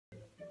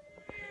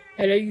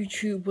Hello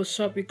YouTube, what's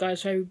up you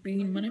guys, how you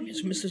been? My name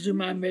is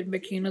Mrzummerahmad,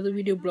 making another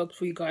video blog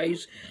for you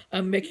guys.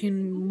 I'm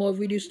making more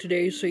videos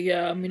today, so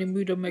yeah, I'm in the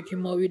mood of making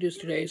more videos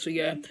today, so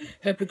yeah,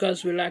 hope you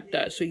guys will like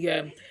that. So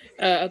yeah,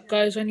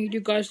 guys, I need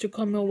you guys to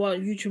comment what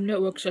YouTube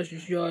networks I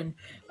should join.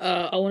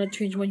 I want to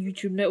change my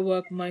YouTube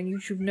network. My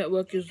YouTube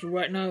network is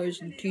right now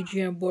is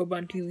TGM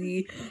Broadband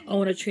TV. I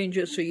want to change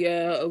it, so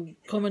yeah,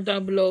 comment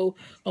down below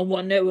on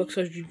what networks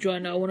I should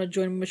join. I want to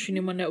join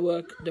Machinima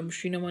Network, the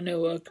Machinima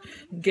Network,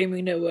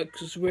 Gaming Network.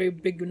 It's a very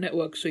big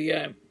network, so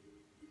yeah.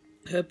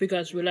 Hope you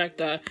guys will like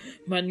that.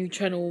 My new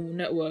channel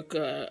network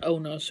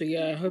owner. So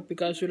yeah, I hope you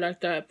guys will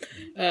like that.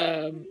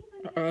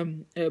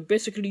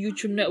 Basically,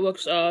 YouTube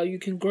networks are you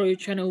can grow your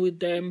channel with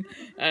them,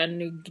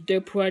 and they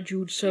provide you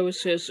with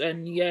services,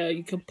 and yeah,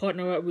 you can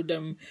partner up with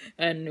them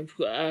and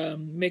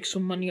make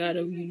some money out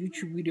of your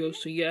YouTube videos.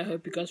 So yeah, I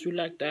hope you guys will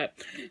like that.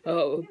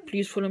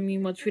 Please follow me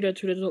on my Twitter,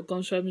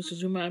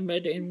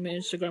 twitter.com/Mrzummerahmad, and my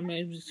Instagram,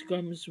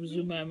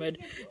 Mrzummerahmad,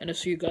 and I'll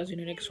see you guys in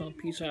the next one.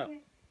 Peace out.